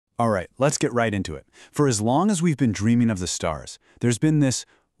All right, let's get right into it. For as long as we've been dreaming of the stars, there's been this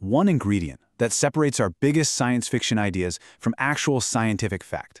one ingredient that separates our biggest science fiction ideas from actual scientific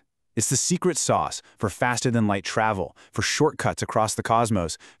fact. It's the secret sauce for faster-than-light travel, for shortcuts across the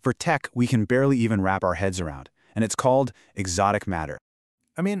cosmos, for tech we can barely even wrap our heads around. And it's called exotic matter.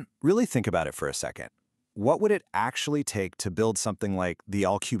 I mean, really think about it for a second. What would it actually take to build something like the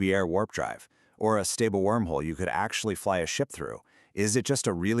Alcubierre warp drive, or a stable wormhole you could actually fly a ship through? Is it just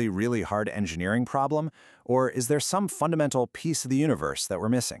a really, really hard engineering problem, or is there some fundamental piece of the universe that we're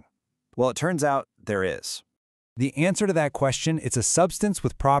missing? Well, it turns out there is. The answer to that question, it's a substance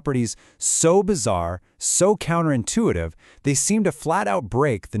with properties so bizarre, so counterintuitive, they seem to flat out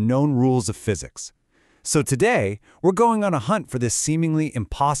break the known rules of physics. So today, we're going on a hunt for this seemingly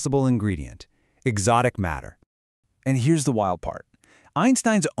impossible ingredient, exotic matter. And here's the wild part.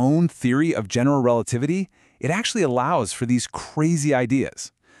 Einstein's own theory of general relativity, it actually allows for these crazy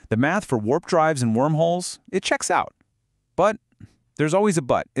ideas. The math for warp drives and wormholes, it checks out. But there's always a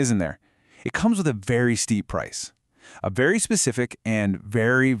but, isn't there? It comes with a very steep price. A very specific and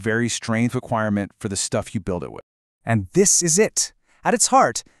very, very strange requirement for the stuff you build it with. And this is it. At its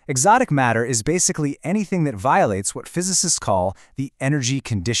heart, exotic matter is basically anything that violates what physicists call the energy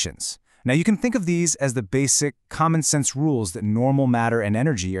conditions. Now, you can think of these as the basic, common-sense rules that normal matter and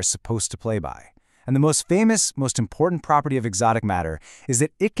energy are supposed to play by. And the most famous, most important property of exotic matter is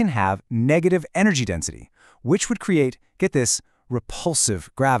that it can have negative energy density, which would create, get this, repulsive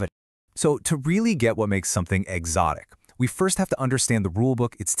gravity. So to really get what makes something exotic, we first have to understand the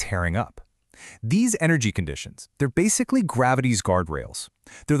rulebook it's tearing up. These energy conditions, they're basically gravity's guardrails.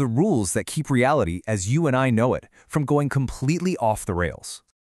 They're the rules that keep reality, as you and I know it, from going completely off the rails.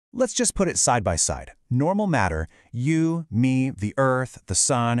 Let's just put it side by side. Normal matter, you, me, the Earth, the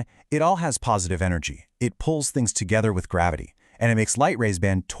Sun, it all has positive energy. It pulls things together with gravity, and it makes light rays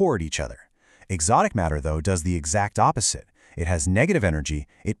bend toward each other. Exotic matter, though, does the exact opposite. It has negative energy,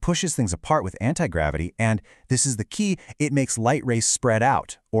 it pushes things apart with anti-gravity, and, this is the key, it makes light rays spread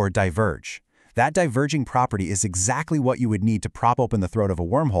out, or diverge. That diverging property is exactly what you would need to prop open the throat of a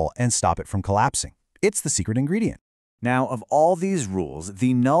wormhole and stop it from collapsing. It's the secret ingredient. Now, of all these rules,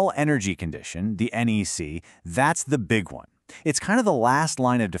 the null energy condition, the NEC, that's the big one. It's kind of the last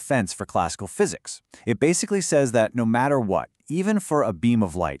line of defense for classical physics. It basically says that no matter what, even for a beam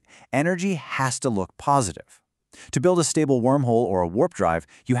of light, energy has to look positive. To build a stable wormhole or a warp drive,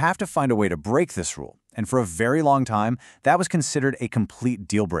 you have to find a way to break this rule. And for a very long time, that was considered a complete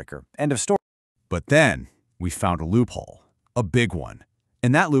deal breaker. End of story. But then we found a loophole, a big one.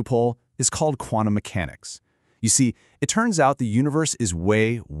 And that loophole is called quantum mechanics. You see, it turns out the universe is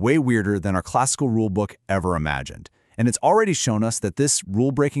way, way weirder than our classical rulebook ever imagined. And it's already shown us that this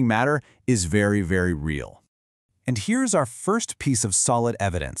rule-breaking matter is very, very real. And here's our first piece of solid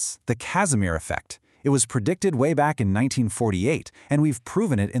evidence, the Casimir effect. It was predicted way back in 1948, and we've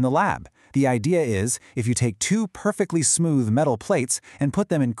proven it in the lab. The idea is, if you take two perfectly smooth metal plates and put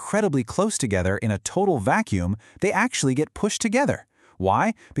them incredibly close together in a total vacuum, they actually get pushed together.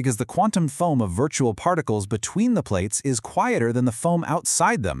 Why? Because the quantum foam of virtual particles between the plates is quieter than the foam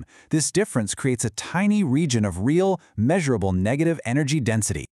outside them. This difference creates a tiny region of real, measurable negative energy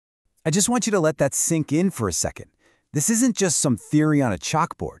density. I just want you to let that sink in for a second. This isn't just some theory on a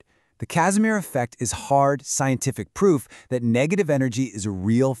chalkboard. The Casimir effect is hard, scientific proof that negative energy is a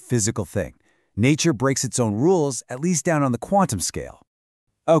real physical thing. Nature breaks its own rules, at least down on the quantum scale.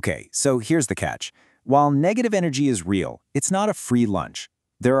 Okay, so here's the catch. While negative energy is real, it's not a free lunch.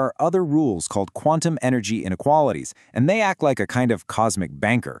 There are other rules called quantum energy inequalities, and they act like a kind of cosmic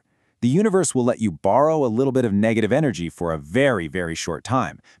banker. The universe will let you borrow a little bit of negative energy for a very, very short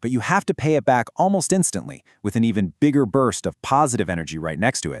time, but you have to pay it back almost instantly, with an even bigger burst of positive energy right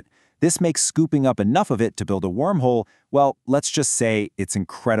next to it. This makes scooping up enough of it to build a wormhole, well, let's just say it's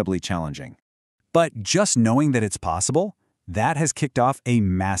incredibly challenging. But just knowing that it's possible, that has kicked off a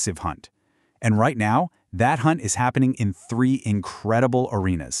massive hunt. And right now, that hunt is happening in 3 incredible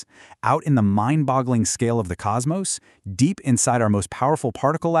arenas. Out in the mind-boggling scale of the cosmos, deep inside our most powerful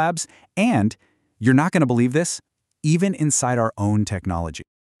particle labs, and, you're not going to believe this, even inside our own technology.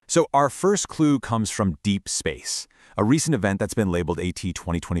 So our first clue comes from deep space, a recent event that's been labeled AT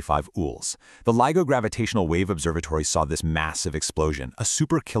 2025 ULS. The LIGO Gravitational Wave Observatory saw this massive explosion, a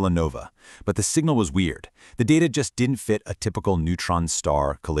superkilonova. But the signal was weird. The data just didn't fit a typical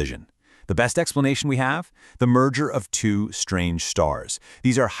neutron-star collision. The best explanation we have? The merger of 2 strange stars.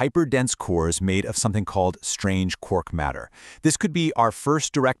 These are hyperdense cores made of something called strange quark matter. This could be our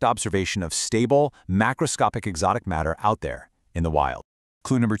first direct observation of stable, macroscopic exotic matter out there in the wild.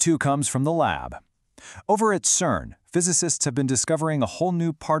 Clue number 2 comes from the lab. Over at CERN, physicists have been discovering a whole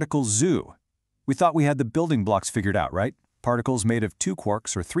new particle zoo. We thought we had the building blocks figured out, right? Particles made of 2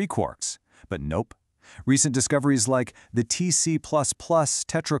 quarks or 3 quarks. But nope. Recent discoveries like the Tc++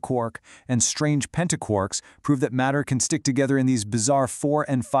 tetraquark and strange pentaquarks prove that matter can stick together in these bizarre 4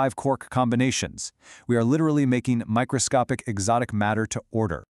 and 5 quark combinations. We are literally making microscopic exotic matter to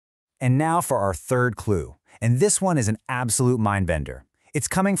order. And now for our third clue. And this one is an absolute mind-bender. It's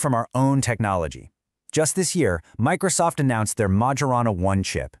coming from our own technology. Just this year, Microsoft announced their Majorana 1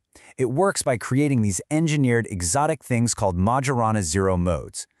 chip. It works by creating these engineered exotic things called Majorana zero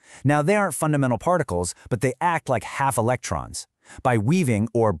modes. Now, they aren't fundamental particles, but they act like half electrons. By weaving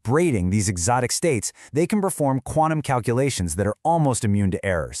or braiding these exotic states, they can perform quantum calculations that are almost immune to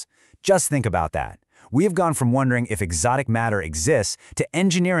errors. Just think about that. We have gone from wondering if exotic matter exists to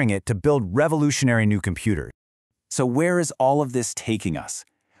engineering it to build revolutionary new computers. So where is all of this taking us?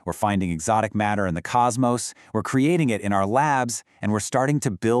 We're finding exotic matter in the cosmos, we're creating it in our labs, and we're starting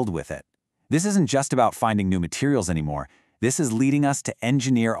to build with it. This isn't just about finding new materials anymore. This is leading us to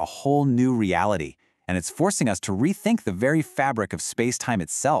engineer a whole new reality, and it's forcing us to rethink the very fabric of space-time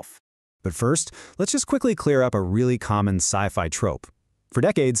itself. But first, let's just quickly clear up a really common sci-fi trope. For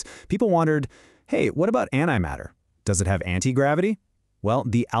decades, people wondered, hey, what about antimatter? Does it have anti-gravity? Well,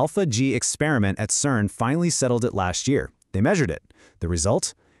 the Alpha G experiment at CERN finally settled it last year. They measured it. The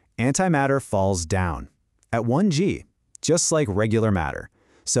result? Antimatter falls down. At 1G, just like regular matter.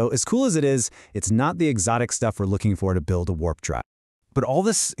 So as cool as it is, it's not the exotic stuff we're looking for to build a warp drive. But all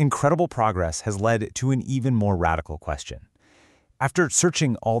this incredible progress has led to an even more radical question. After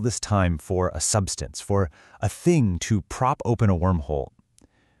searching all this time for a substance, for a thing to prop open a wormhole,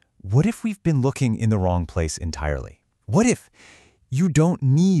 what if we've been looking in the wrong place entirely? What if you don't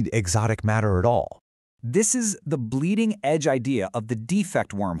need exotic matter at all? This is the bleeding edge idea of the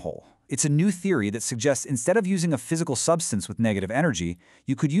defect wormhole. It's a new theory that suggests instead of using a physical substance with negative energy,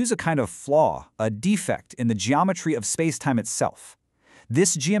 you could use a kind of flaw, a defect in the geometry of space-time itself.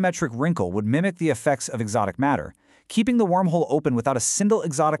 This geometric wrinkle would mimic the effects of exotic matter, keeping the wormhole open without a single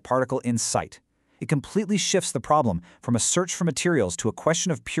exotic particle in sight. It completely shifts the problem from a search for materials to a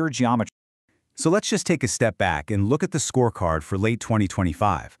question of pure geometry. So let's just take a step back and look at the scorecard for late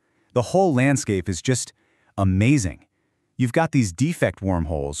 2025. The whole landscape is just amazing. You've got these defect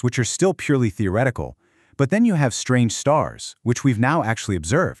wormholes, which are still purely theoretical, but then you have strange stars, which we've now actually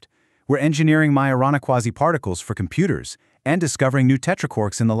observed. We're engineering Majorana quasi-particles for computers and discovering new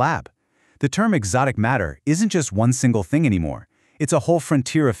tetraquarks in the lab. The term exotic matter isn't just one single thing anymore. It's a whole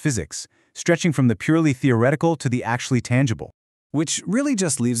frontier of physics, stretching from the purely theoretical to the actually tangible. Which really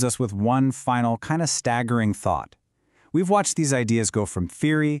just leaves us with one final kind of staggering thought. We've watched these ideas go from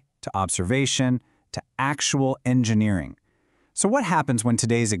theory to observation to actual engineering. So what happens when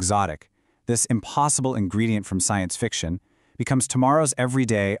today's exotic, this impossible ingredient from science fiction, becomes tomorrow's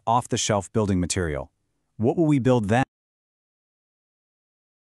everyday, off-the-shelf building material? What will we build then?